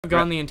I've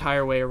gone the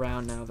entire way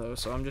around now, though,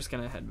 so I'm just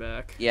gonna head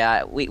back.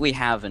 Yeah, we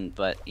haven't,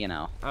 but you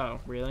know. Oh,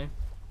 really?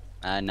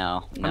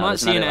 No. I'm not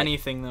seeing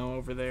anything though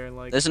over there.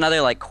 Like there's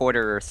another like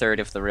quarter or third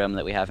of the room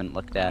that we haven't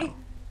looked at.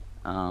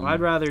 Well,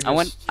 I'd rather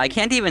just. I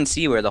can't even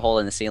see where the hole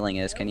in the ceiling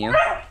is. Can you?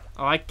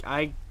 Oh,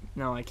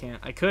 no, I can't.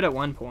 I could at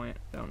one point.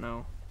 Don't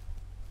know.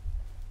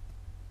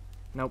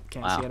 Nope,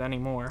 can't see it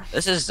anymore.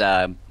 This is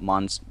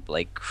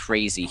like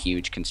crazy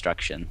huge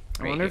construction.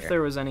 I wonder if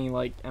there was any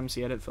like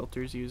MC Edit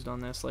filters used on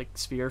this, like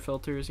sphere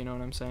filters. You know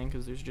what I'm saying?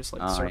 Because there's just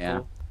like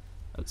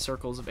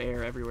circles of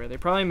air everywhere. They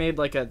probably made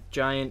like a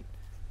giant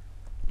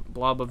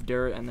blob of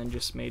dirt and then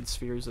just made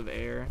spheres of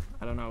air.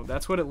 I don't know.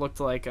 That's what it looked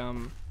like.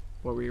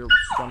 What we were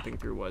jumping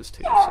through was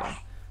too. So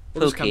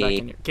we'll just come back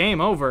in here. Game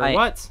over.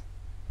 What?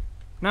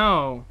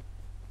 No.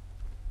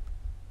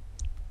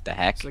 The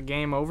heck? It's a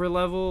game over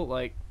level.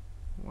 Like,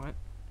 what?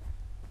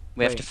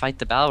 We have to fight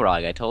the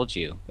Balrog. I told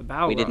you. The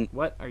Balrog.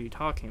 What are you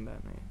talking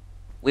about, man?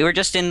 We were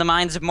just in the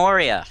mines of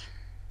Moria.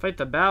 Fight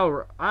the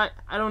Balrog. I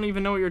don't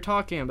even know what you're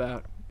talking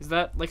about. Is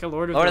that like a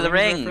Lord of the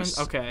Rings reference?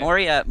 Okay.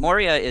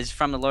 Moria is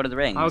from the Lord of the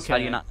Rings. Okay. How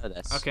do you not know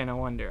this? Okay, no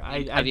wonder.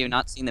 Have you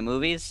not seen the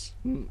movies?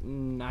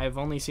 I've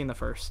only seen the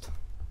first.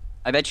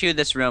 I bet you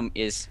this room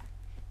is.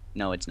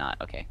 No, it's not.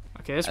 Okay.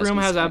 Okay, this room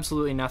has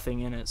absolutely nothing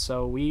in it,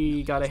 so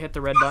we gotta hit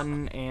the red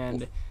button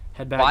and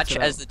head back. Watch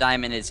as the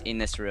diamond is in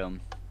this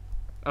room.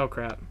 Oh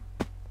crap,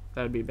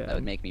 that would be bad. That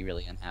would make me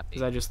really unhappy.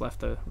 Because I just left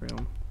the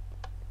room.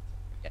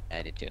 Yeah,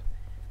 I did too.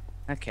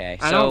 Okay,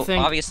 so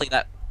obviously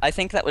that. I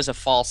think that was a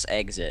false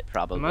exit,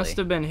 probably. It must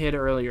have been hid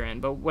earlier in,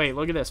 but wait,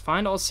 look at this.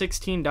 Find all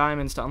 16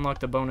 diamonds to unlock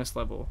the bonus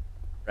level.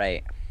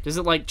 Right. Does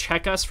it, like,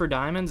 check us for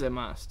diamonds? It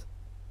must.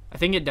 I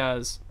think it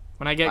does.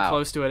 When I get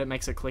close to it, it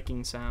makes a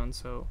clicking sound,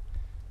 so...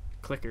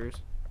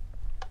 Clickers.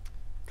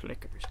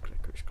 Clickers,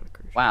 clickers,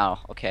 clickers. Wow,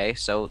 okay,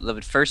 so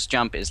the first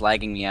jump is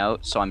lagging me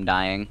out, so I'm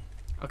dying.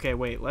 Okay,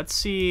 wait, let's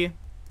see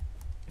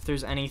if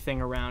there's anything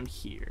around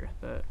here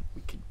that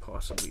we could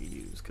possibly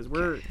use, because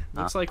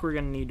looks like we're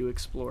going to need to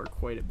explore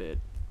quite a bit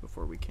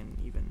before we can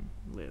even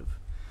live.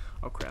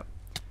 Oh crap.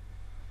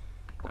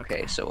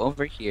 Okay, so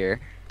over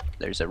here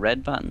there's a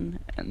red button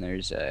and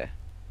there's a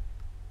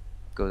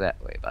go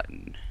that way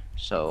button.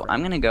 So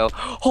I'm gonna go.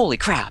 Holy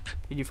crap!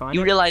 Did you find it?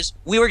 You realize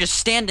we were just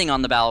standing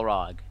on the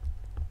Balrog.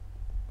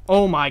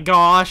 Oh my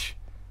gosh!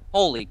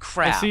 Holy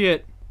crap! I see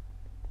it.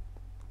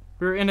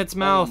 We're in its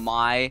mouth. Oh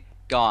my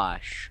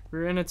gosh!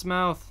 We're in its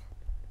mouth.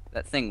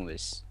 That thing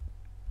was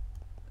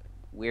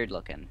weird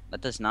looking. That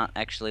does not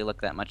actually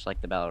look that much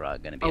like the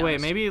Balrog, gonna be honest. Wait,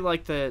 maybe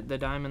like the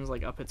diamond's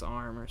like up its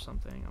arm or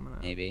something.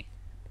 Maybe.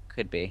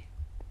 Could be.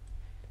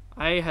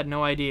 I had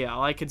no idea.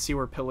 All I could see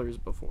were pillars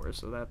before,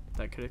 so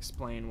that could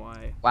explain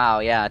why. Wow,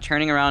 yeah,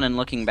 turning around and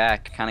looking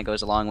back kind of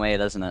goes a long way,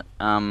 doesn't it?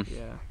 Yeah.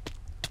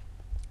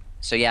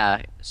 So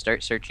yeah,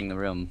 start searching the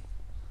room.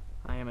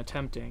 I am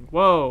attempting.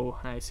 Whoa,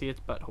 I see its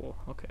butthole.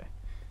 Okay.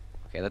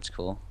 Okay, that's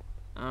cool.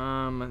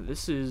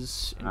 This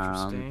is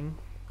interesting.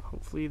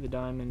 Hopefully the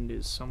diamond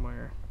is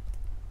somewhere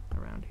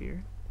around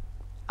here.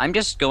 I'm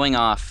just going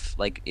off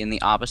like in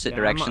the opposite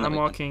direction. I'm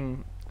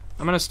walking.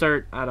 I'm gonna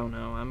start. I don't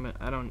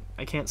know.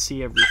 I can't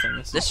see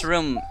everything. This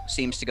room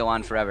seems to go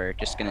on forever.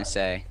 Just gonna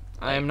say.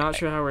 I am not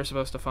sure how we're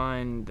supposed to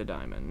find the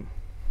diamond.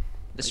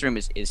 This room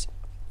is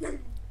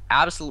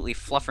absolutely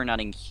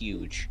fluffernutting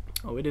huge.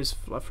 Oh, it is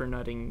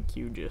fluffernutting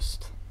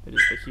hugest. It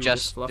is the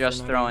hugest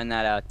just throwing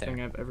that out there.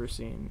 Thing I've ever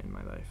seen in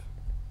my life.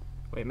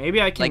 Wait,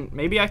 maybe I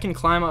can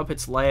climb up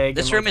its leg.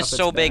 This room is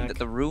so big that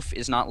the roof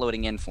is not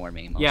loading in for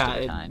me most of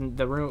the time.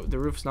 The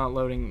roof's not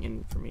loading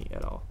in for me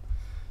at all.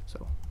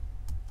 So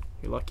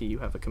you're lucky you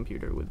have a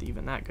computer with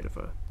even that good of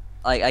a.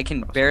 Like I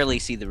can barely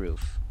see the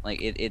roof.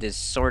 Like it is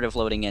sort of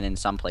loading in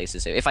some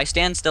places. If I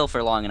stand still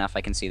for long enough,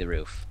 I can see the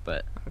roof.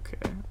 But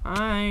okay,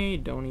 I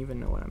don't even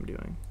know what I'm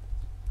doing.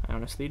 I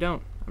honestly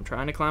don't. I'm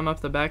trying to climb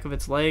up the back of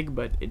its leg,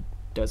 but it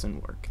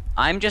doesn't work.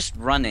 I'm just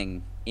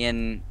running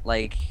in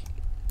like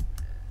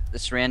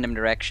this random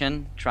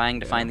direction, trying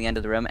to find the end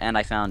of the room, and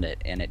I found it,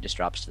 and it just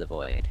drops to the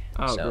void.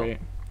 Oh, great.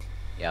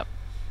 Yep.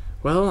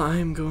 Well,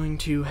 I'm going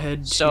to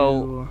head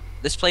to...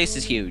 this place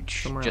is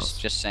huge.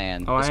 Just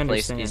saying. Oh, this I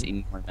place understand. is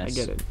enormous. I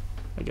get it.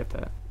 I get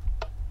that.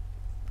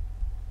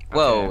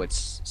 Whoa, okay.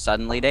 It's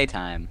suddenly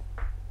daytime.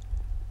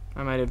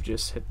 I might have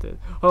just hit the...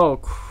 Oh,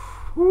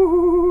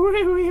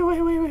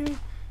 wait.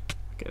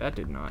 Okay, that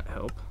did not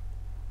help.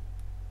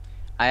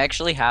 I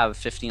actually have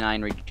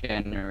 59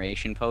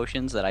 regeneration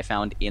potions that I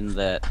found in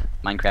the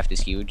Minecraft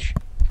is Huge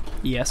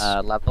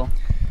level.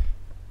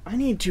 I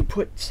need to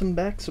put some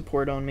back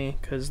support on me,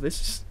 because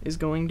this is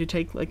going to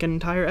take like an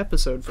entire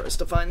episode for us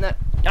to find that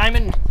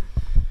diamond.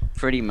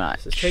 Pretty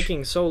much. This is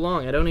taking so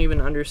long, I don't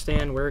even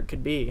understand where it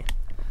could be.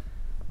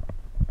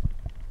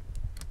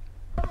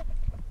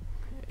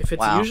 If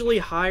it's usually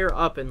higher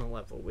up in the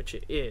level, which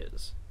it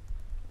is.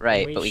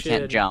 Right, but we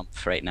can't jump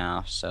right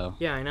now, so...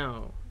 Yeah, I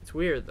know. It's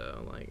weird,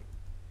 though, like...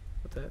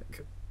 What the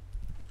heck?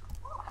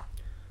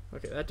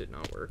 Okay, that did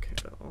not work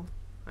at all.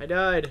 I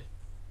died.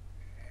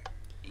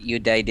 You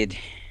died.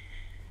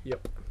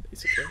 Yep,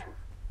 basically.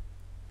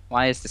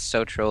 Why is this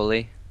so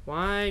trolly?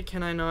 Why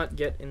can I not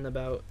get in the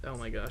bow? Oh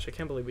my gosh, I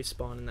can't believe we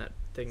spawned in that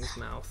thing's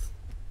mouth.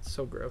 It's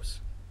so gross.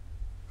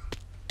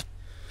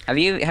 Have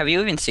you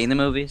even seen the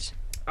movies?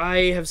 I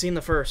have seen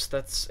the first.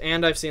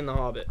 And I've seen The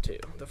Hobbit too.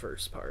 The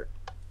first part.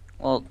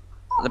 Well,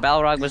 the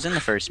Balrog was in the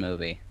first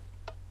movie.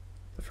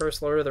 The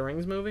first Lord of the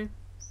Rings movie?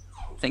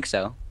 I think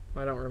so.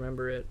 I don't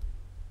remember it.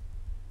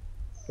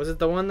 Was it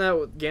the one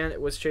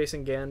that was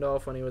chasing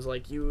Gandalf when he was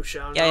like, "You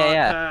shall not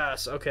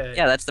pass"? Okay.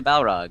 Yeah, that's the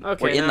Balrog.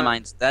 Okay, we're in the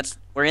mines.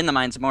 We're in the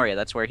mines of Moria.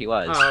 That's where he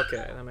was. Oh,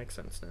 okay, that makes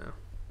sense now.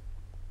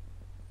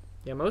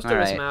 Yeah, most of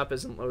this map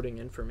isn't loading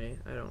in for me.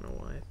 I don't know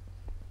why.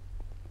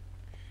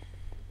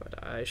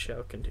 But I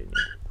shall continue.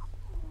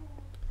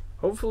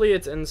 Hopefully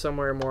it's in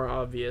somewhere more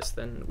obvious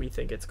than we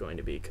think it's going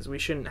to be, because we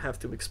shouldn't have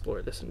to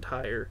explore this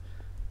entire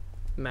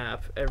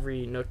map,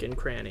 every nook and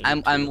cranny.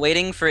 I'm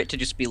waiting for it to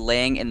just be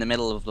laying in the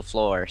middle of the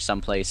floor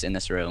someplace in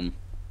this room.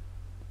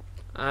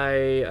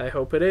 I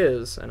hope it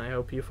is, and I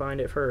hope you find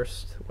it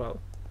first. Well,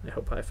 I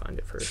hope I find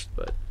it first,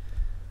 but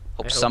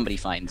hope somebody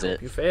finds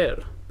it. You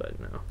fail, but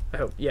no. I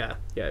hope, yeah,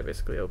 I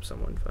basically hope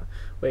someone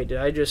Wait, did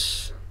I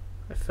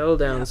fell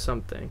down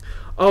something.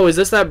 Oh, is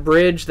this that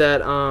bridge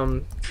that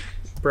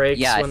breaks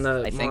when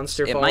the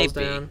monster falls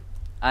down?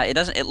 It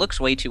doesn't. It looks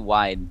way too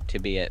wide to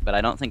be it, but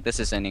I don't think this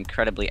is an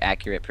incredibly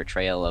accurate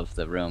portrayal of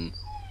the room.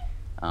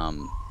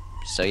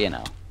 So you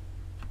know,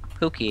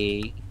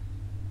 Pookie.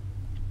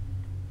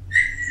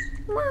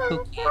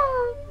 Pookie.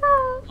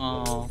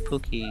 Oh,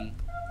 Pookie.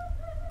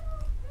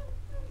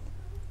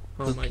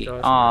 Oh my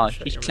gosh.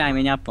 Oh, she's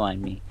climbing up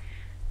on me.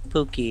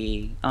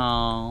 Pookie.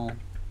 Oh,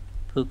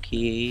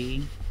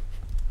 Pookie.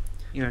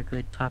 You're a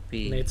good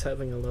puppy. Nate's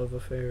having a love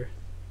affair.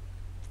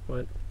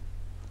 What?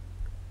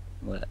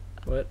 What?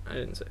 What? I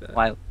didn't say that.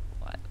 Why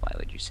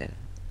would you say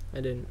that?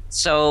 I didn't.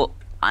 So,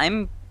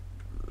 I'm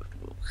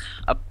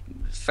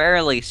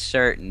fairly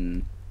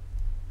certain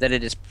that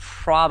it is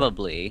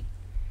probably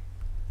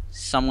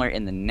somewhere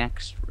in the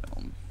next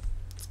room.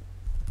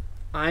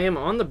 I am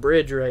on the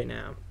bridge right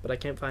now, but I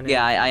can't find it.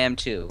 Yeah, I am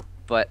too.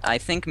 But I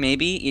think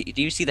maybe...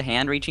 Do you see the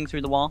hand reaching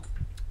through the wall?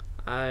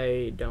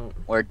 I don't.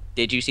 Or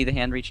did you see the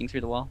hand reaching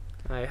through the wall?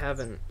 I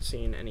haven't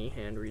seen any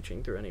hand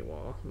reaching through any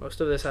wall. Most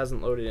of this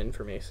hasn't loaded in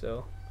for me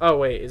still. Oh,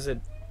 wait, is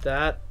it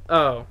that?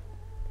 Oh.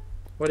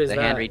 What is that?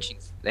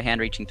 The hand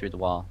reaching through the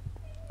wall.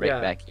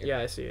 Right back here. Yeah,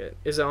 I see it.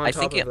 Is it on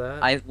top of that?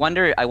 I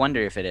wonder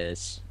if it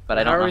is, but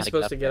I don't know how are we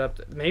supposed to get up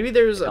there? Maybe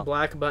there's a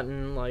black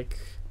button, like,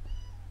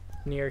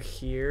 near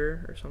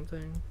here or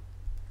something?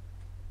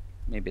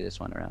 Maybe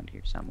there's one around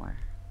here somewhere.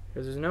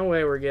 Because there's no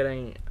way we're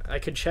getting... I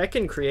could check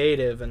in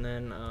creative and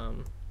then,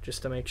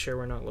 just to make sure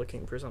we're not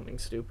looking for something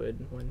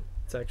stupid when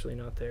it's actually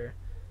not there.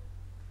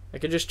 I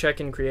could just check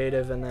in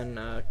creative and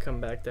then come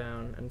back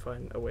down and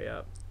find a way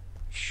up.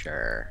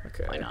 Sure.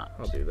 Okay. Why not?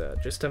 I'll do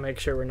that, just to make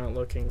sure we're not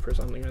looking for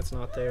something that's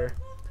not there.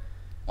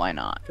 Why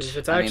not? Because if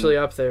it's actually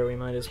up there, we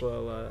might as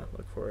well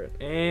look for it.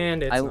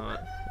 And it's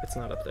not. It's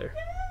not up there.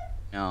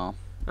 No.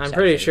 I'm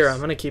pretty sure. I'm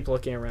going to keep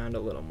looking around a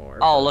little more.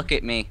 Oh, look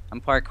at me. I'm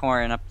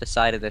parkouring up the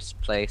side of this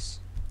place.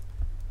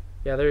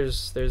 Yeah,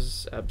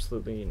 there's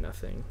absolutely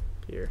nothing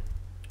here.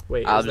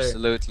 Wait,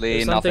 absolutely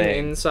is there something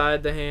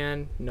inside the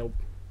hand? Nope.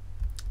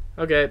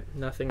 Okay,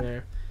 nothing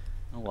there.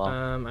 Oh well.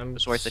 I'm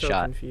it's worth so a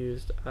shot.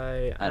 confused.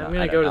 I'm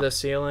gonna go to the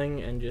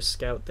ceiling and just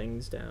scout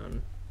things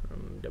down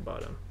from the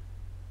bottom.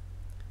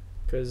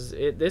 Cause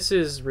this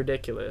is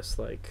ridiculous.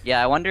 Like.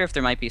 Yeah, I wonder if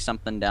there might be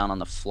something down on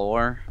the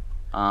floor.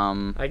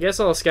 I guess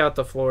I'll scout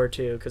the floor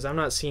too, cause I'm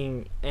not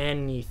seeing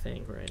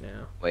anything right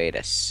now. Wait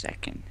a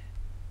second.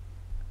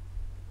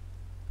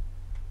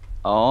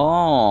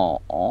 Oh.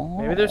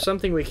 Maybe there's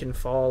something we can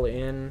fall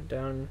in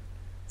down.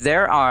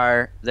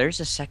 There's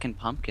a second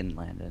pumpkin,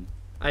 Landon.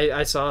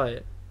 I saw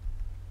it.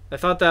 I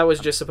thought that was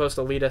just supposed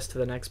to lead us to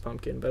the next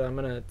pumpkin, but I'm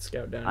gonna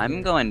scout down.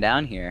 I'm going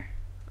down here.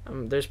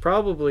 There's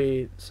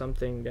probably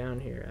something down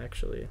here.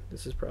 Actually,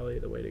 this is probably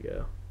the way to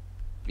go.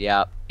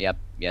 Yep.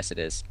 Yes, it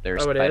is.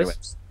 There's spider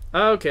webs.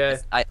 Oh, okay.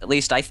 At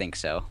least I think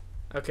so.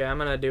 Okay, I'm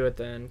gonna do it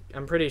then.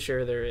 I'm pretty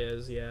sure there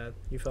is. Yeah,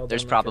 you fell down.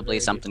 There's probably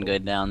something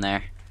good down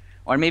there.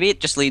 Or maybe it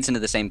just leads into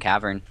the same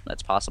cavern.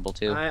 That's possible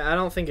too. I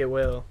don't think it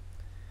will.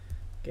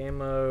 Game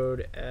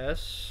mode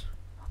S.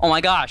 Oh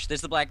my gosh,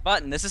 there's the black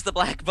button. This is the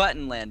black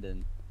button,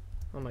 Landon.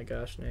 Oh my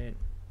gosh, Nate.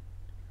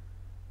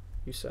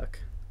 You suck.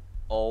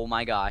 Oh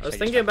my gosh. I was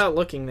thinking about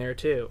looking there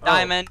too.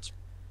 Diamond. Oh.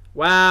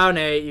 Wow,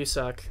 Nate, you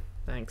suck.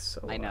 Thanks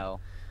a lot. I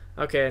know.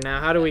 Okay, now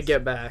how do we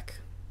get back?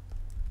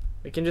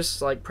 We can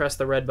just like press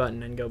the red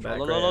button and go back,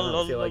 right? I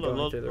don't feel like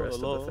going through the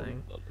rest of the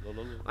thing.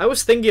 I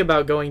was thinking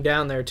about going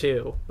down there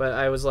too, but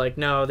I was like,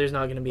 no, there's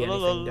not going to be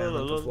anything down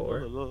on the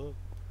floor.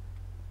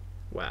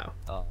 Wow.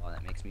 Oh,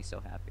 that makes me so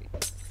happy.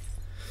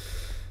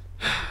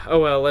 Oh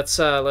well, let's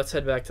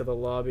head back to the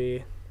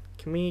lobby.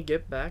 Can we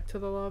get back to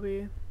the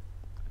lobby?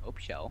 I hope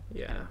so.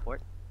 Yeah.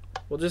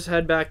 We'll just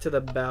head back to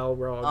the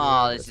Balrog.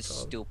 Oh, this is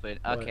stupid.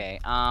 Okay.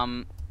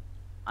 I'm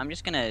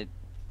just gonna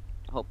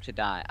hope to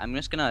die. I'm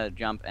just gonna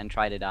jump and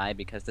try to die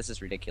because this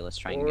is ridiculous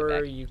trying to get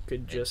back. Or you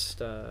could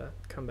just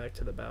come back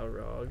to the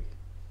Balrog.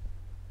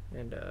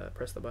 and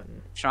press the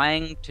button.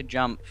 Trying to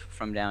jump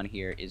from down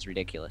here is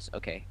ridiculous.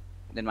 Okay.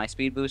 Did my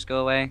speed boost go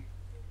away?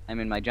 I'm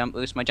in my jump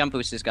boost. My jump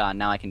boost is gone.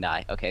 Now I can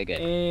die. Okay,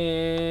 good.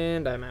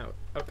 And I'm out.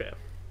 Okay.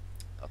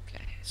 Okay.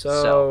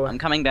 So I'm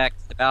coming back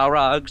to the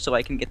Balrog so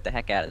I can get the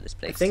heck out of this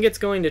place. I think it's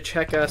going to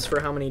check us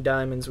for how many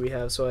diamonds we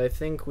have. So I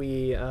think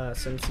we,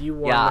 since you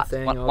won the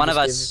thing,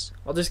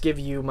 I'll just give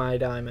you my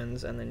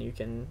diamonds, and then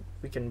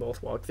we can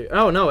both walk through.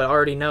 Oh no, it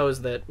already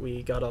knows that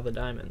we got all the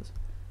diamonds.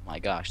 My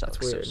gosh, that's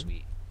weird. So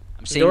sweet.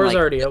 I'm The seeing, door's like,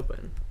 already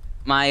open.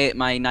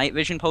 My night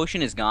vision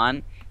potion is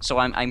gone, so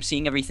I'm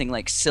seeing everything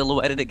like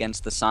silhouetted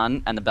against the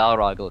sun, and the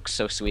Balrog looks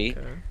so sweet.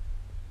 Okay.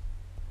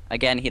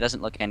 Again, he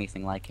doesn't look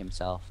anything like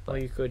himself. But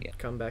Well, you could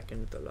come back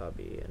into the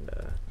lobby and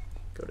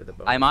go to the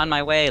bonus. I'm on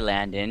my way,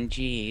 Landon.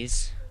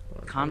 Jeez.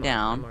 Well, Calm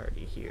down. I'm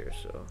already here,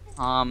 so.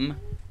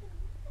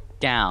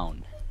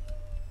 Down.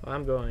 Well,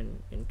 I'm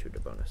going into the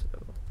bonus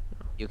level.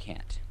 No, You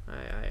can't.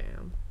 I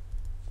am.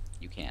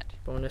 You can't.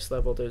 Bonus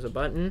level, there's a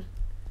button.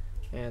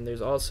 And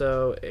there's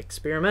also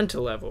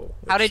experimental level.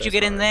 How did you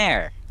get in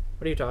there?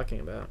 What are you talking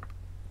about?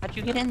 How'd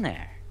you get in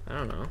there? I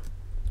don't know.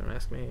 Don't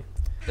ask me.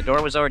 The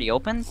door was already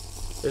open?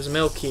 There's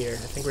milk here. I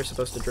think we're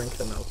supposed to drink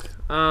the milk.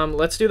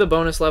 Let's do the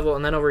bonus level,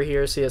 and then over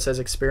here, see it says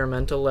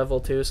experimental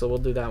level too, so we'll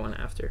do that one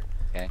after.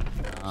 Okay.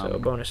 So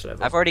bonus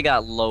level. I've already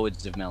got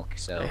loads of milk,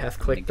 so I have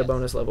clicked the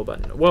bonus level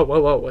button. Whoa,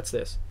 whoa, whoa, what's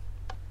this?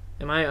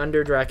 Am I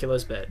under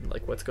Dracula's bed?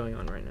 Like, what's going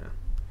on right now?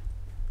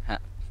 Huh.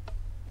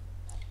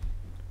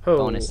 Oh.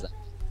 Bonus level.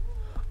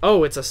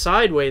 Oh, it's a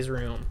sideways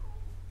room.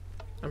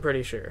 I'm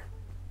pretty sure.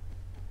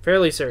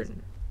 Fairly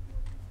certain.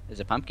 There's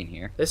a pumpkin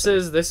here. This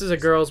is a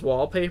girl's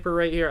wallpaper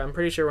right here. I'm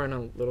pretty sure we're in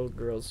a little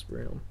girl's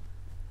room.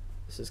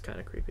 This is kind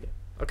of creepy.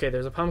 Okay,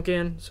 there's a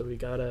pumpkin, so we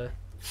gotta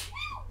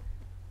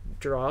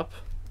drop.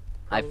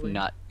 Probably.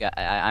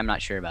 I'm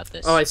not sure about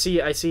this. Oh, I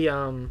see.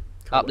 Oh,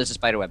 there's a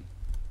spider web.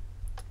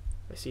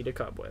 I see the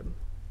cobweb.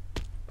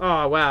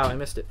 Oh wow, I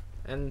missed it,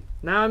 and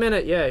now I'm in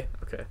it. Yay.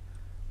 Okay.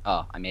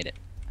 Oh, I made it.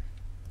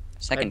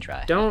 Second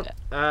try.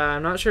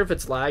 I'm not sure if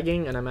it's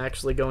lagging and I'm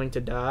actually going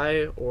to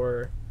die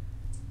or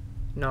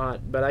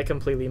not, but I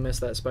completely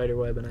missed that spider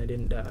web and I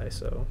didn't die,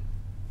 so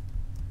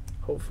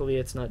hopefully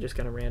it's not just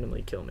gonna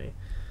randomly kill me.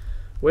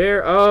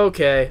 Where?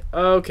 Okay,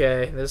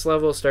 this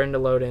level is starting to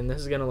load in. This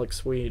is gonna look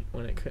sweet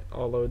when it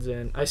all loads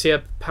in. I see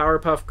a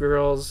Powerpuff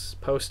Girls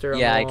poster on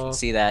the wall. Yeah, I can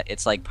see that.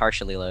 It's like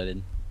partially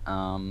loaded.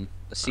 The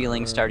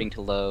ceiling's starting to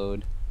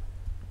load.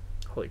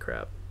 Holy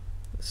crap.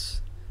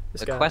 This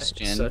guy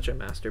question, is such a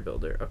master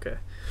builder. Okay.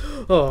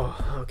 Oh,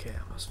 okay.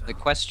 I almost fell. The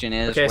question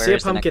is, okay, I see a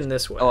pumpkin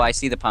this way. Oh, I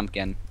see the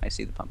pumpkin. I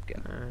see the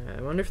pumpkin.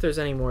 I wonder if there's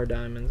any more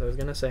diamonds. I was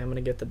gonna say I'm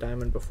gonna get the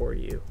diamond before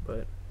you,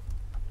 but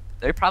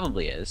there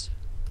probably is.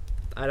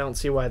 I don't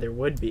see why there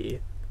would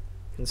be,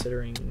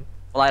 considering.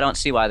 Well, I don't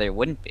see why there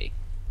wouldn't be.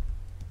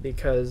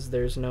 Because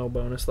there's no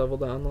bonus level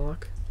to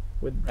unlock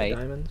with the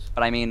diamonds.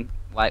 But I mean,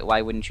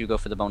 why wouldn't you go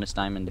for the bonus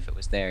diamond if it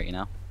was there? You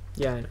know.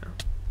 Yeah, I know.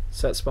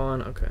 Set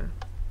spawn. Okay.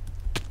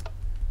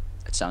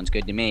 That sounds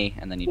good to me.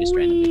 And then you just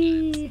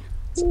randomly.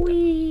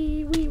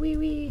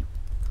 Wee.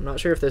 I'm not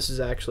sure if this is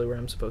actually where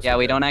I'm supposed to go. Yeah,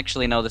 we don't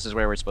actually know this is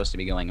where we're supposed to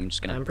be going. I'm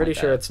just gonna. I'm pretty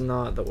sure it's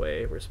not the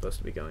way we're supposed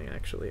to be going,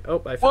 actually.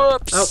 Oh, I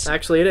found. Oh,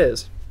 actually, it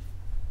is.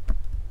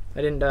 I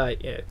didn't die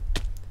yet.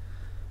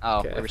 Oh,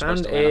 okay, we I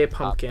found a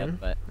pumpkin.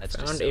 But that's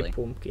just silly. A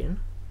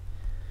pumpkin.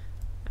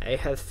 I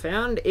have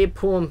found a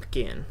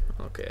pumpkin.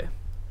 Okay.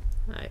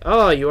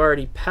 Oh, you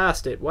already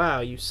passed it. Wow,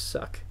 you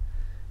suck.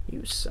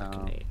 You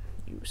suck, Nate.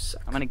 You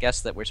suck. I'm gonna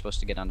guess that we're supposed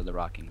to get onto the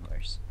rocking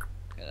horse.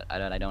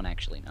 I don't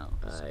actually know.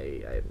 So.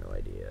 I have no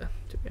idea,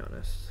 to be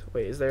honest.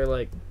 Wait, is there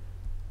like...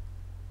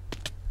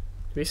 Do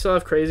we still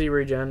have crazy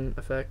regen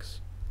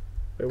effects?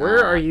 Wait,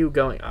 where are you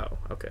going? Oh,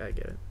 okay, I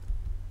get it.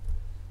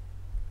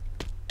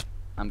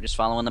 I'm just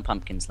following the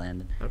pumpkins,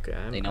 Landon. Okay,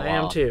 I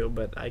am too,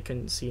 but I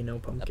couldn't see no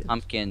pumpkins. The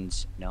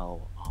pumpkins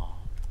know all.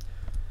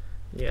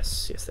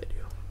 Yes, they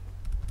do.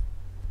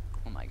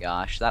 Oh my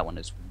gosh, that one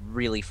is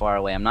really far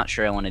away. I'm not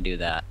sure I want to do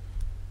that.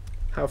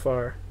 How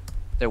far?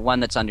 The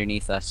one that's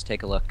underneath us.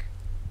 Take a look.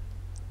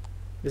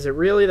 Is it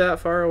really that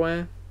far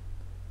away?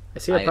 I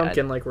see a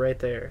pumpkin like right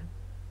there.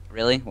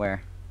 Really?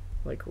 Where?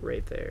 Like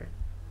right there.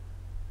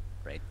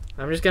 Right.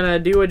 I'm just gonna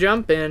do a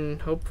jump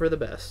and hope for the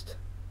best.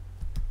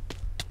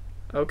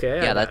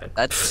 Okay. Yeah,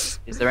 that's.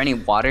 Is there any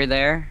water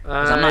there?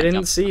 I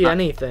didn't see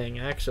anything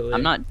actually.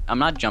 I'm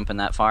not jumping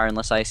that far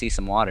unless I see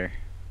some water.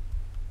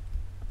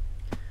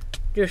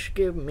 Just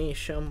give me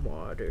some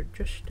water.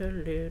 Just a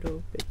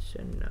little bit's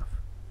enough.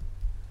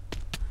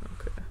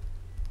 Okay.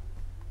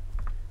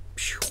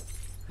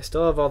 I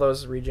still have all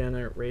those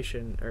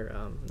regeneration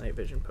or night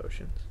vision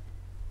potions.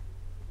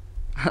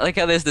 I like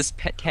how there's this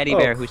pet teddy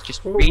bear who's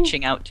just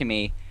reaching out to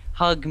me.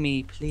 Hug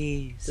me,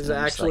 please. Does it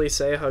actually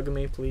say hug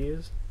me,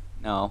 please?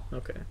 No.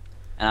 Okay.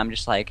 And I'm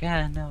just like,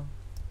 no.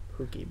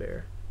 Pookie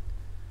bear.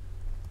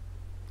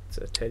 It's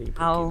a teddy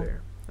pookie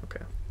bear.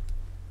 Okay.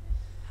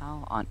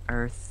 How on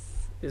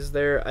earth? Is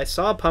there... I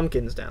saw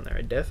pumpkins down there.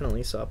 I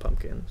definitely saw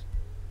pumpkins.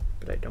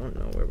 But I don't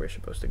know where we're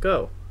supposed to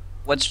go.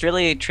 What's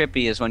really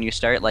trippy is when you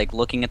start like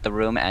looking at the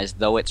room as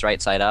though it's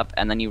right side up,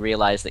 and then you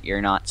realize that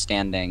you're not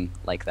standing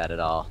like that at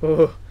all.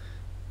 Oh,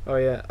 oh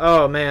yeah.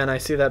 Oh man, I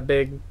see that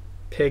big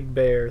pig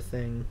bear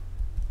thing.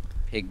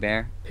 Pig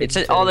bear. Pig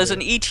Oh, there's bear.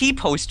 an ET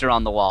poster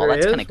on the wall. There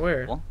That's is? kind of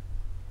Where? cool.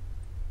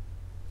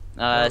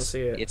 I don't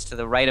see it. It's to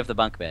the right of the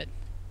bunk bed.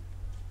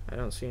 I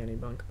don't see any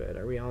bunk bed.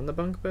 Are we on the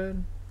bunk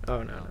bed?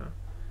 Oh no.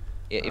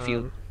 If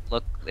you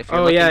look, if you're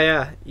oh looking,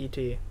 yeah, ET.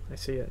 I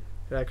see it.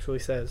 It actually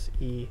says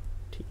ET.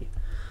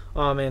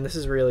 Oh man, this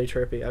is really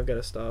trippy. I've got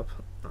to stop.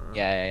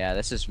 Yeah.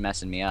 This is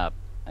messing me up.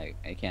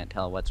 I can't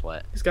tell what's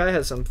what. This guy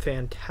has some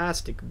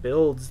fantastic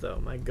builds, though.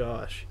 My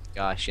gosh.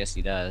 Gosh, yes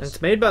he does. And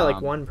it's made by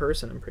like one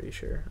person, I'm pretty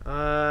sure.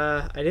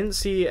 I didn't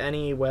see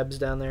any webs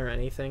down there or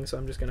anything, so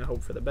I'm just gonna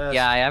hope for the best.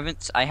 Yeah,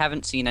 I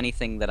haven't seen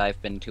anything that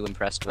I've been too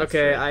impressed with.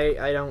 Okay,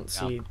 I don't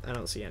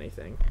see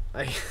anything.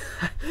 I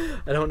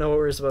don't know what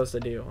we're supposed to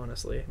do,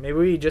 honestly. Maybe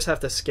we just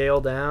have to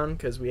scale down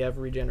because we have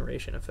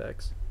regeneration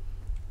effects.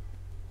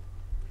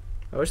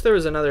 I wish there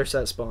was another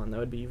set spawn. That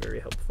would be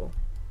very helpful.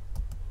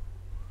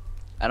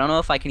 I don't know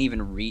if I can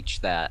even reach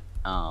that.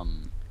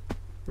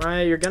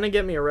 Mariah, you're gonna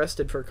get me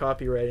arrested for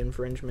copyright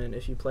infringement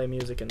if you play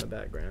music in the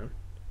background.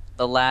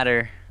 The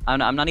ladder.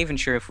 I'm not even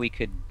sure if we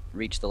could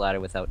reach the ladder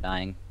without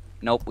dying.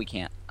 Nope, we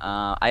can't.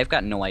 I've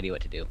got no idea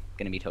what to do.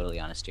 Gonna be totally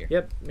honest here.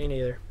 Yep, me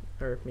neither.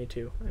 Or me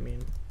too. I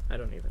mean, I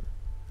don't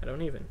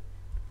even.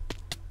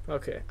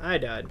 Okay, I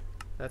died.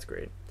 That's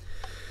great.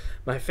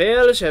 My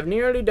fails have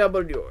nearly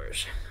doubled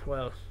yours.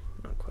 Well,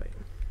 not quite.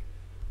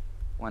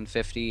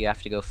 150. You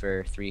have to go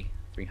for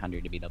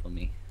 300 to be double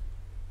me.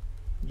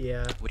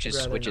 Yeah. Which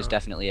is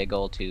definitely a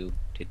goal to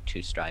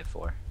strive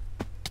for.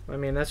 I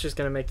mean, that's just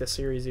gonna make the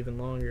series even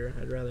longer.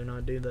 I'd rather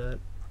not do that.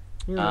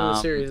 You know,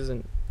 the series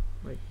isn't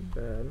like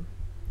bad.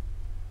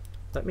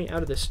 Let me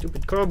out of this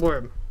stupid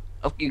cobweb.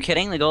 Oh, you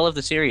kidding? The goal of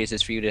the series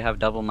is for you to have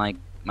double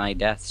my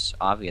deaths,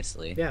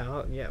 obviously.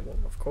 Yeah, yeah. Well,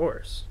 of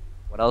course.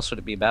 What else would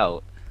it be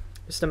about?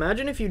 Just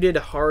imagine if you did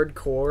a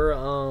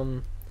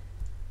hardcore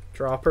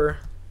dropper.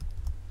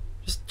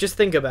 Just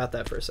think about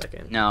that for a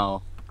second.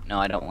 No,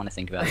 I don't want to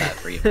think about that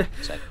for you. For a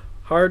second.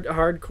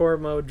 Hardcore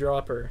mode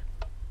dropper.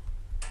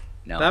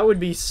 No. That would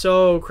be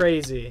so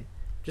crazy.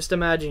 Just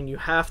imagine you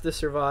have to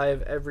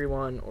survive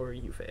everyone or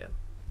you fail.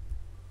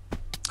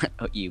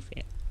 Oh, you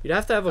fail. You'd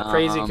have to have a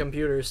crazy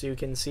computer so you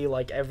can see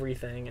like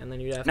everything, and then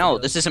you'd have to. No,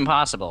 this is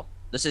impossible.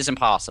 This is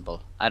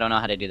impossible. I don't know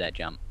how to do that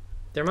jump.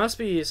 There must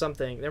be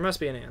something. There must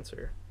be an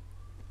answer.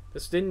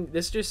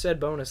 This just said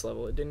bonus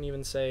level. It didn't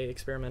even say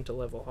experimental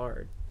level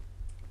hard.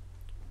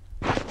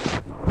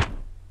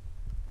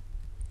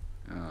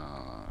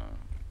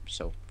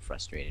 So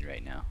frustrated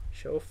right now.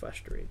 So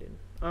frustrated.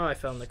 Oh, I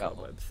found the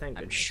cobweb. Thank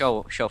goodness.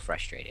 I'm so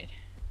frustrated.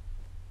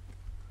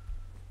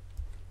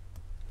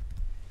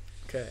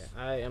 Okay,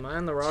 am I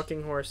on the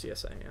rocking horse?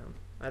 Yes, I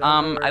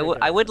am.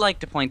 I would like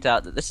to point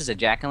out that this is a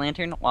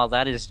jack-o'-lantern, while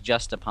that is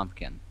just a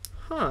pumpkin.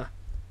 Huh.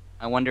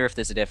 I wonder if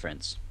there's a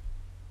difference.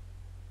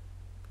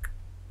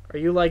 Are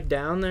you like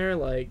down there?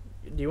 Like,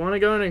 do you want to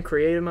go in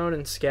creative mode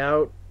and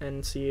scout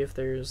and see if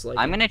there's like?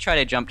 I'm gonna try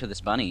to jump to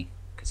this bunny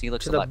because he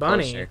looks a lot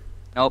closer.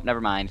 Nope,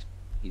 never mind.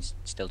 He's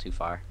still too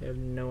far. I have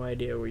no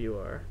idea where you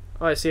are.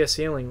 Oh, I see a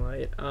ceiling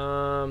light.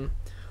 Oh,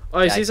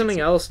 I see something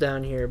else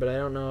down here, but I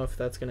don't know if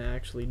that's gonna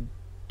actually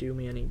do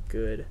me any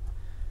good.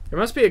 There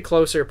must be a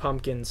closer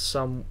pumpkin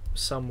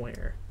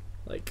somewhere.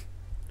 Like.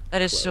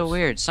 That is so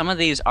weird. Some of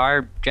these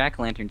are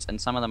jack-o'-lanterns,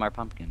 and some of them are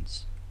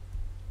pumpkins.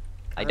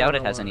 I doubt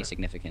it has any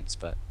significance,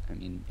 but I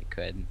mean, it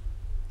could.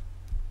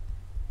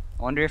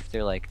 I wonder if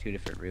they're like two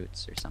different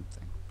routes or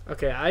something.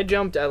 Okay, I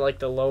jumped at like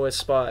the lowest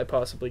spot I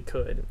possibly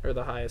could, or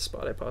the highest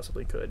spot I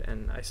possibly could,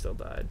 and I still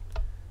died.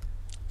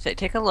 So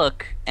take a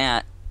look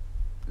at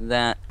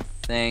that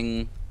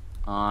thing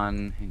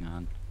on. Hang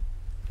on.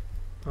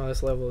 Oh,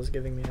 this level is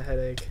giving me a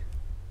headache.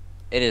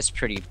 It is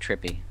pretty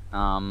trippy.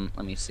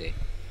 Let me see.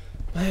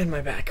 And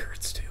my back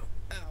hurts too.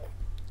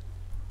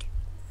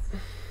 Ow.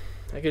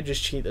 I could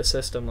just cheat the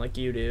system like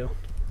you do,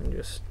 and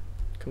just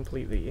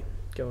completely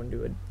go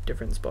into a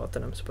different spot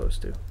than I'm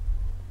supposed to.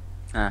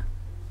 Huh.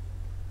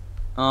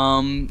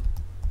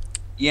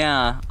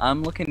 Yeah,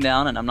 I'm looking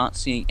down and I'm not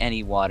seeing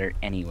any water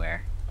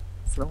anywhere.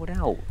 Throw it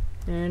out.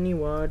 Any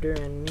water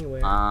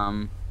anywhere.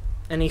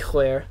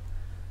 Anywhere.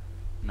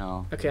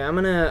 No. Okay,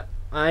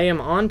 I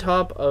am on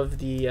top of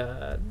the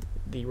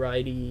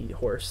ridey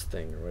horse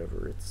thing, or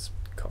whatever it's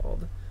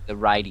called. The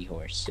ridey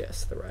horse.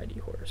 Yes, the ridey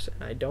horse.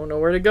 And I don't know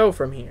where to go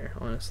from here,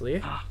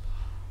 honestly.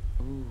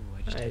 Ooh,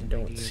 I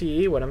don't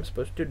see what I'm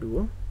supposed to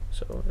do,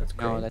 so that's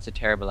great. No, that's a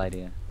terrible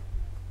idea.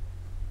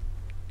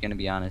 Gonna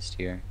be honest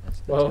here.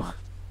 That's well,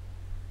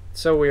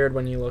 it's so weird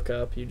when you look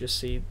up. You just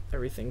see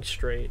everything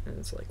straight, and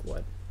it's like,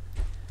 what?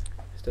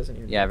 This doesn't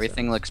even. Yeah, make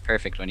everything sense. looks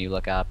perfect when you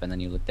look up, and then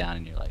you look down,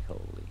 and you're like,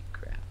 holy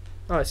crap.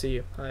 Oh, I see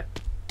you. Hi.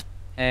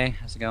 Hey,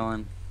 how's it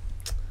going?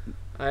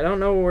 I don't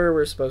know where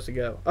we're supposed to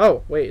go.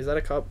 Oh, wait, is that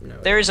a cob? No.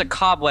 There is a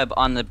cobweb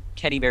on the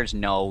teddy bear's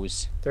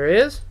nose. There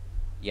is?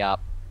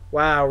 Yup.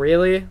 Wow,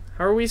 really?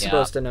 How are we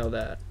supposed to know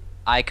that?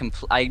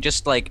 I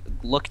just like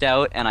looked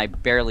out and I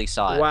barely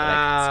saw it.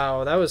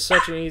 Wow, that was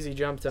such an easy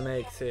jump to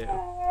make too.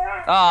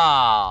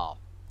 Oh,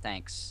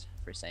 thanks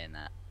for saying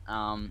that.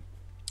 I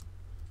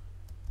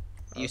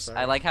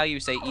Sorry. like how you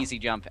say easy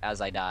jump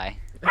as I die.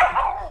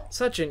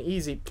 Such an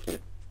easy.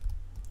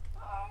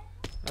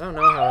 I don't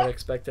know how it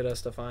expected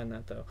us to find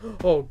that though.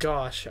 Oh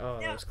gosh. Oh,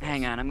 that was close.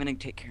 Hang on, I'm gonna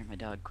take care of my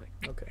dog quick.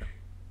 Okay.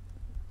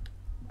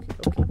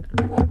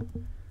 Okay.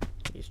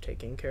 He's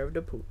taking care of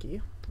the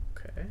Pookie.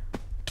 Okay.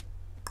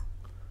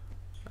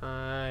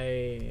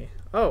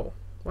 Oh,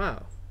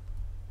 wow.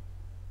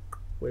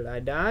 Will I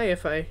die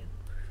if I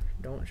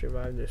don't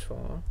survive this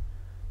fall?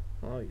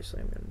 Well, obviously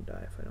I'm gonna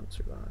die if I don't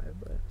survive,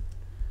 but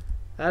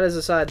that is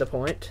aside the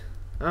point.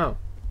 Oh.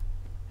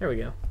 There we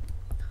go.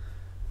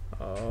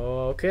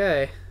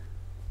 Okay.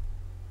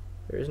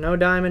 There's no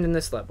diamond in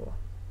this level.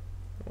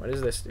 What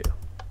does this do?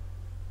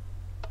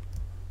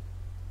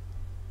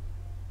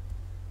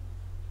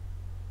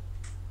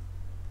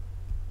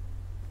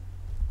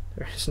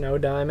 There's no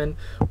diamond.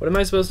 What am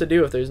I supposed to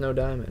do if there's no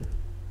diamond?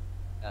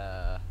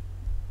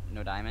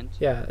 No diamond?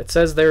 Yeah, it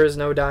says there is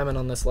no diamond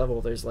on this level.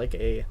 There's like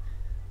a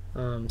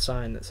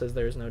sign that says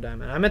there is no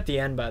diamond. I'm at the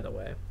end, by the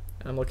way.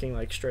 I'm looking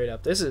like straight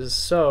up. This is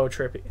so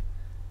trippy.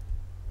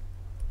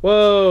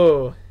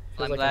 Whoa!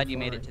 Well, I'm glad you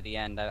made it to the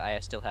end. I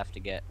still have to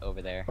get over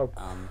there.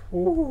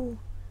 Oh.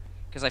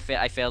 Because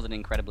I failed an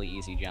incredibly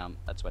easy jump.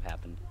 That's what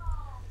happened.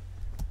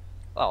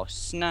 Oh,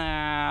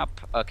 snap.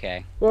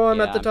 Okay. Whoa, I'm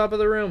yeah, at the top of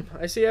the room.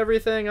 I see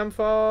everything. I'm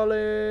falling.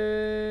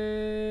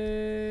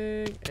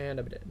 And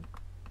I'm dead.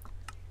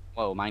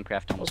 Whoa,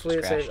 Minecraft almost Hopefully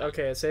it crashed. saved.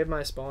 Okay, it saved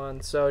my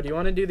spawn. So, do you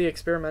want to do the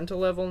experimental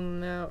level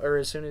now? Or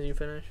as soon as you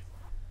finish?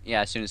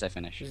 Yeah, as soon as I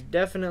finish. There's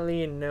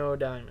definitely no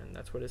diamond.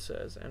 That's what it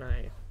says. And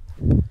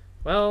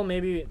well,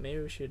 maybe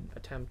we should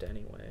attempt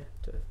anyway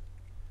to.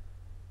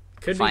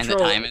 Could find the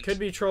diamond. Could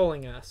be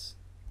trolling us.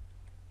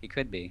 He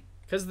could be.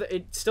 Because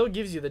it still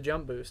gives you the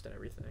jump boost and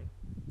everything.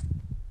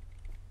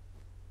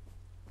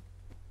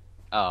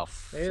 Oh,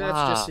 maybe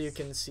that's just so you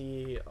can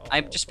see.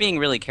 I'm just being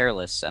really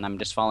careless, and I'm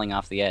just falling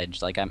off the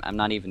edge. Like I'm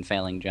not even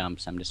failing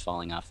jumps. I'm just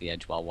falling off the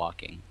edge while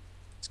walking.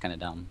 It's kind of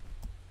dumb.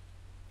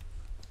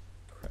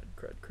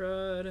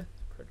 Crud.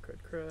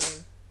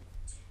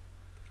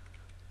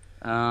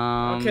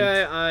 Um.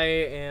 Okay, I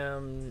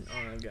am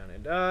gonna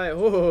die.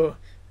 Oh,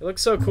 it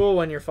looks so cool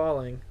when you're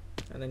falling,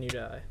 and then you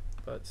die.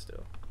 But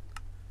still,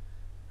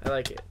 I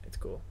like it. It's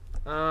cool.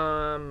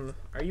 Are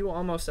you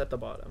almost at the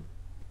bottom?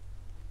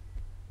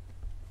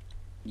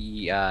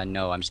 Yeah,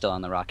 no, I'm still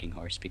on the rocking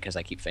horse because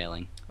I keep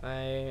failing. I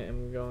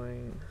am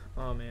going.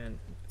 Oh man,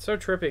 it's so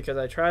trippy because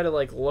I try to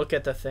like look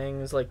at the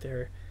things like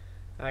they're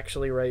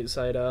actually right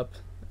side up,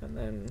 and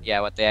then Yeah,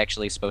 what they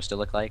actually supposed to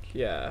look like.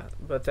 yeah,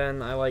 but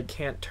then I like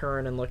can't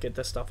turn and look at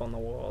the stuff on the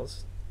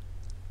walls.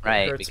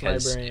 Right, hurts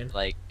because my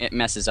brain. it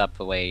messes up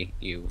the way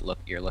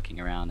you're looking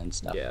around and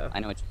stuff. Yeah. I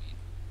know what you mean.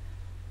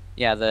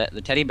 Yeah,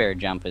 the teddy bear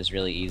jump is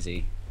really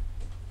easy.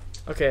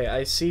 Okay,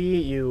 I see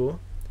you.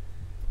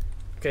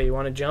 Okay, you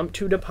want to jump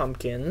to the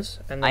pumpkins,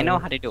 and then I know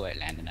how to do it,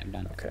 Landon. I've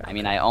done it. Okay, I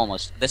mean, I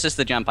almost. This is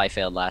the jump I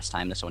failed last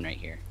time. This one right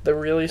here. the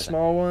really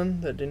small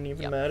one that didn't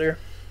even matter.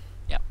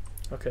 Yep.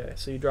 Okay,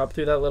 so you drop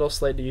through that little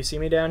slate. Do you see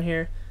me down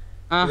here?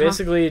 Uh-huh. You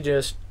basically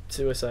just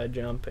suicide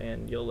jump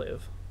and you'll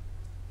live.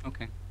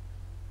 Okay.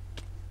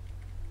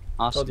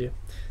 Awesome. Told you.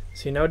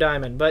 See, no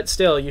diamond, but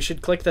still, you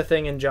should click the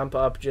thing and jump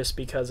up just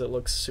because it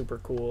looks super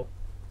cool.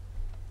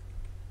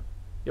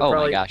 You'll Oh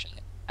probably, my gosh!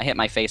 I hit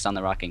my face on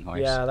the rocking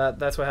horse. Yeah,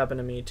 that's what happened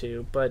to me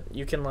too. But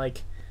you can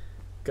like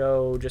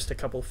go just a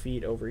couple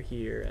feet over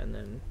here and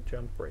then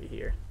jump right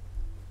here.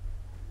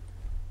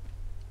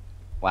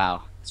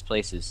 Wow, this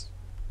place is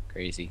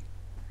crazy.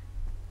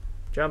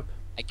 Jump.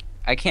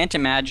 I can't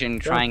imagine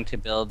trying to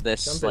build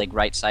this Jump like it.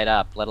 right side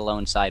up, let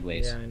alone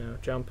sideways. Yeah, I know.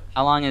 Jump.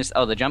 How long is?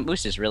 Oh, the jump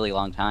boost is really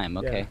long time.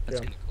 Okay, Yeah, that's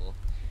jump. kind of cool.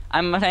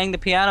 I'm playing the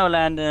piano,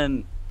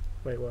 Landon.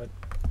 Wait, what?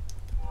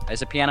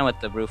 There's a piano at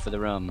the roof of the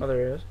room. Oh,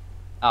 there is.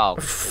 Oh,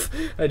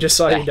 I just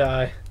saw you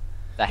die.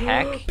 the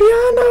heck?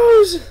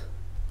 Pianos!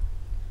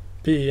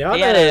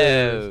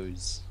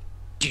 Pianos.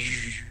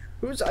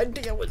 Whose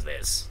idea was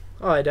this?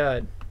 Oh, I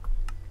died.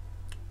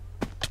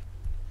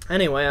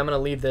 Anyway, I'm gonna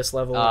leave this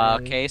level.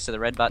 and- Okay, so the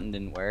red button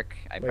didn't work.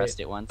 I Wait. pressed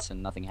it once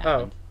and nothing Oh,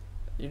 happened.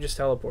 you just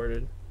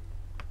teleported.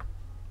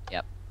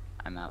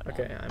 I'm out now.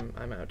 Okay,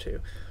 I'm out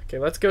too. Okay,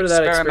 let's go to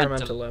that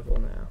experimental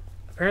level now.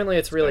 Apparently,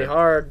 it's really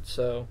hard,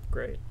 so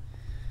great.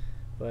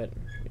 But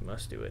we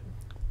must do it.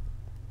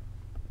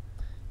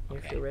 If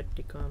Okay. you're ready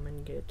to come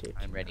and get it.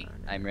 I'm ready.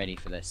 I'm ready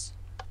for this.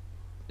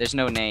 There's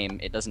no name.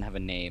 It doesn't have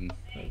a name.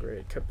 Oh,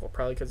 great. Well,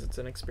 probably because it's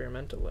an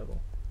experimental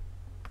level.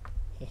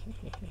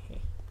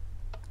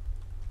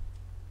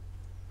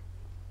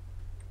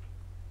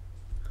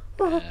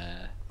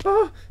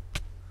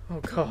 Oh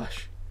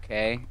gosh.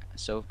 Okay,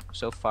 so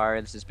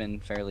far this has been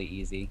fairly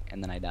easy,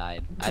 and then I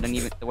died. I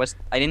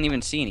didn't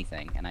even see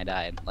anything, and I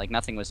died. Like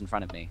nothing was in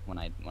front of me when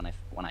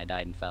I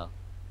died and fell.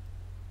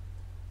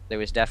 There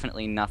was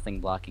definitely nothing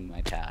blocking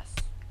my path.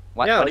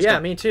 What? Yeah, what is yeah,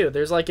 going- me too.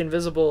 There's like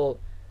invisible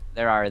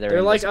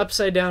They're like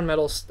upside down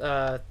metal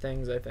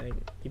things. I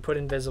think he put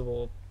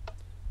invisible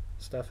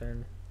stuff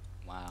in.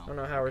 Wow. I don't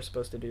know how we're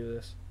supposed to do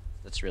this.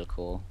 That's real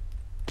cool.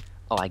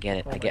 Oh, I get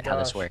it. Oh I get how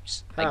this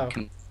works. How?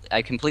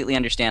 I completely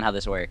understand how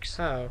this works.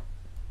 How?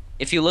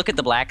 If you look at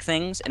the black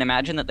things and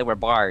imagine that there were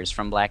bars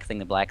from black thing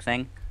to black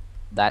thing,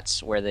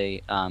 that's where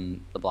the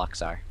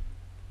blocks are.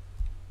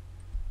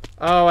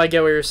 Oh, I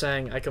get what you're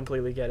saying. I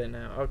completely get it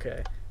now.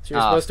 Okay. So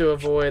you're supposed to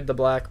avoid the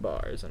black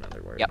bars, in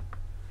other words. Yep.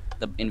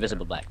 The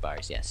invisible black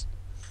bars, yes.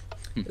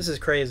 This is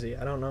crazy.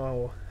 I don't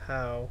know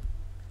how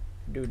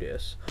to do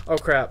this. Oh,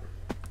 crap.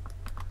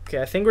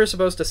 Okay, I think we're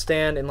supposed to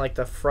stand in, like,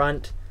 the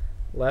front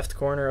left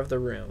corner of the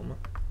room.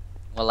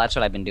 Well, that's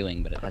what I've been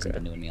doing, but it hasn't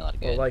been doing me a lot of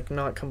good. Well, like,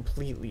 not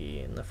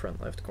completely in the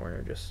front left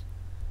corner, just...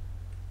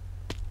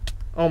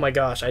 Oh my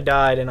gosh, I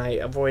died and I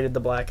avoided the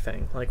black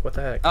thing. Like, what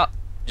the heck? Oh,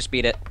 just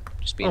beat it.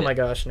 Just beat it. Oh my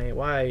gosh, Nate,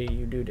 why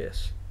you do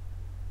this?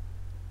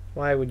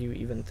 Why would you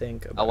even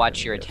think about I'll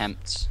watch your this?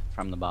 attempts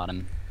from the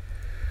bottom.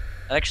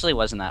 It actually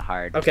wasn't that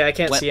hard. Okay, I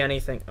can't see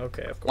anything.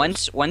 Okay, of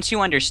course. Once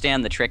you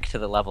understand the trick to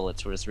the level,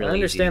 it's really easy. I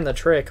understand the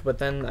trick, but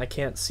then I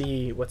can't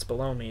see what's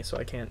below me, so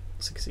I can't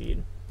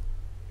succeed.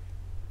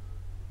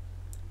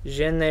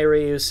 Je ne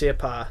réussis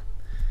pas.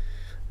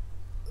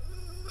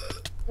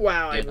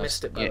 Wow, I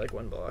missed it by like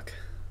one block.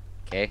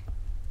 Okay.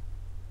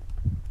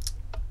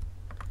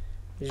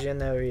 Je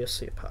ne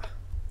réussis pas.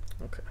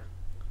 Okay.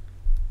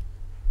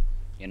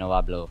 Je ne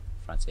hablo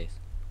francés.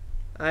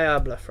 I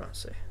hablo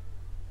français.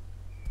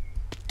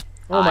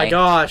 Oh my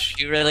gosh!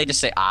 Did you really just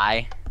say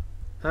I?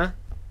 Huh?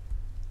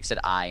 You said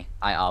I.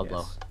 I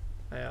hablo. Yes.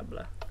 I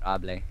habla.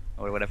 Hable.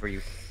 Or whatever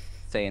you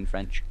say in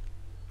French.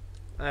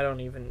 I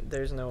don't even...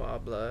 There's no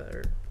habla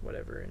or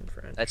whatever in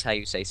French. That's how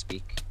you say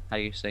speak. How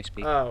do you say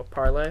speak? Oh,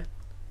 parler?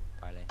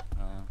 Parle.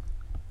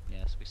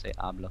 Yes, we say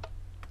hablo.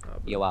 Habla.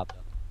 Yo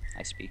hablo.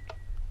 I speak.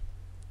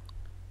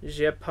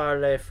 Je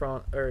parle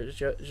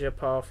je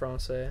parle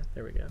français.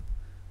 There we go.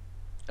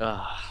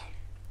 Ugh.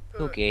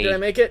 Okay. Did I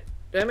make it?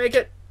 Did I make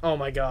it? Oh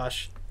my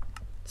gosh.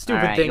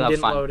 Stupid thing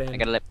didn't load in. I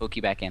gotta let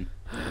Pookie back in.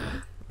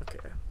 Okay.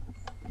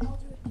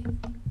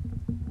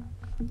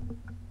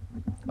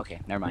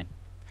 Okay, never mind.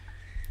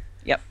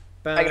 Yep.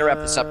 I gotta wrap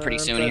this up pretty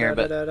soon here,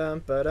 but...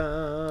 Oh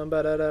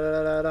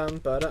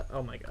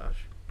my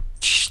gosh.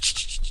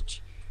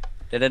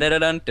 You're gonna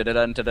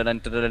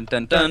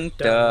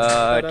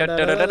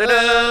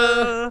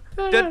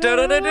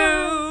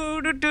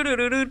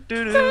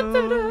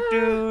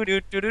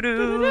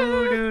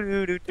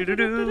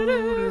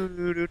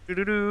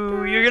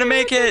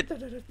make it!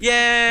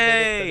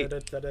 Yay! And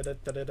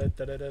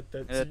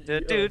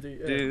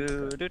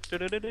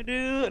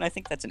I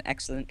think that's an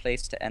excellent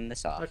place to end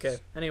this off. Okay,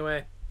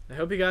 anyway, I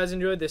hope you guys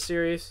enjoyed this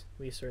series.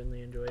 We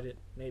certainly enjoyed it.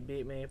 Nate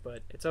beat me,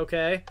 but it's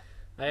okay.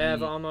 I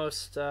have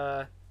almost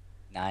 9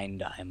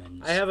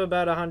 diamonds. I have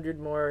about 100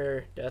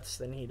 more deaths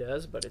than he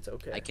does, but it's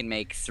okay. I can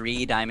make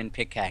 3 diamond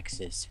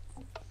pickaxes.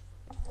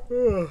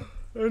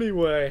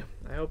 Anyway,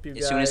 I hope you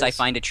guys... As soon as I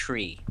find a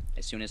tree.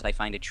 I can make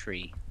 3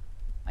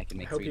 diamond pickaxes. I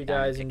hope you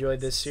guys enjoyed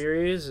this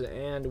series,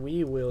 and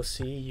we will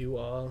see you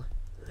all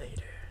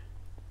later.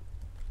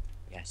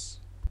 Yes.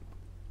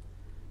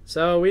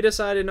 So, we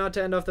decided not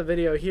to end off the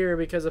video here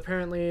because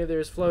apparently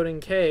there's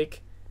floating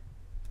cake.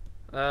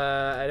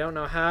 I don't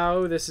know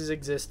how this is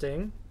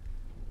existing,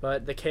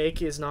 but the cake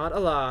is not a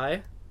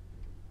lie.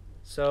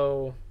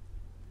 So...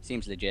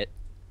 Seems legit.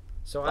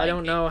 So I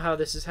don't know how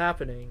this is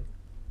happening.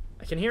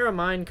 I can hear a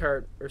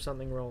minecart or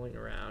something rolling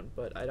around,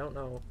 but I don't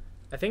know.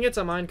 I think it's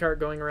a minecart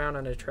going around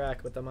on a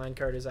track, but the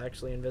minecart is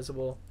actually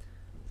invisible.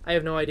 I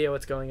have no idea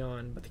what's going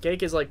on, but the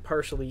cake is like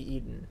partially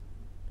eaten.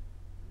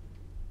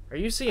 Are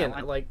you seeing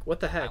like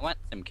what the heck? I want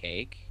some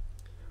cake.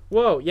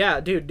 Whoa, yeah,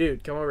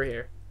 dude, come over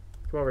here.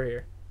 Come over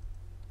here.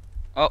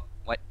 Oh,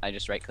 what? I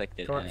just right-clicked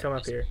it. Come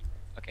up here.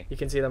 Okay. You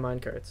can see the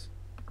minecarts.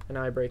 And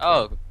now I break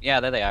them. Yeah,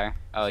 there they are.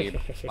 Oh,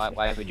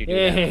 why would you do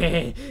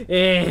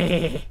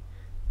that?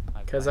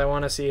 Because I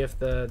want to see if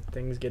the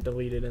things get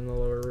deleted in the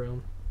lower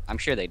room. I'm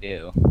sure they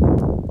do.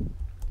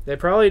 They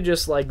probably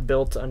just like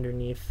built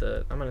underneath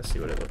the... I'm going to see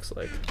what it looks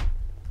like.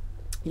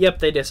 Yep,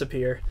 they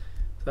disappear.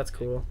 That's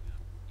cool.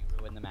 You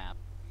ruined the map.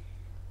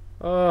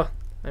 Oh,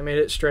 I made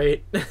it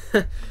straight.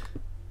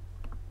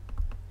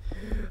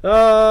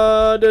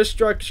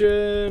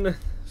 Destruction!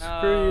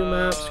 Screw you,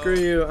 map, screw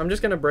you. I'm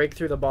just going to break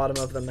through the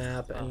bottom of the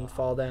map and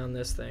fall down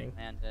this thing.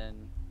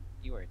 Landon,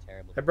 you are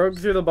terrible. I broke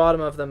through the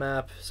bottom of the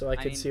map so I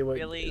could see what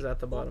is at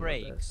the bottom of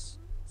this.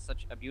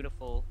 Such a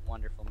beautiful,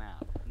 wonderful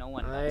map. No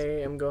one does. I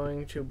am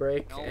going to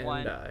break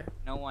and die.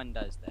 No one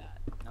does that.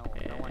 No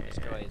one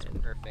destroys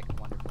perfect,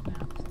 wonderful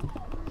maps.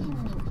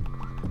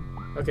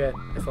 Okay,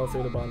 I fell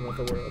through the bottom of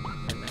the world,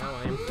 and now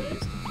I am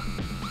pleased.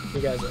 See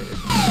you guys later.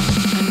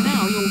 And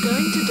now you're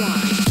going to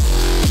die.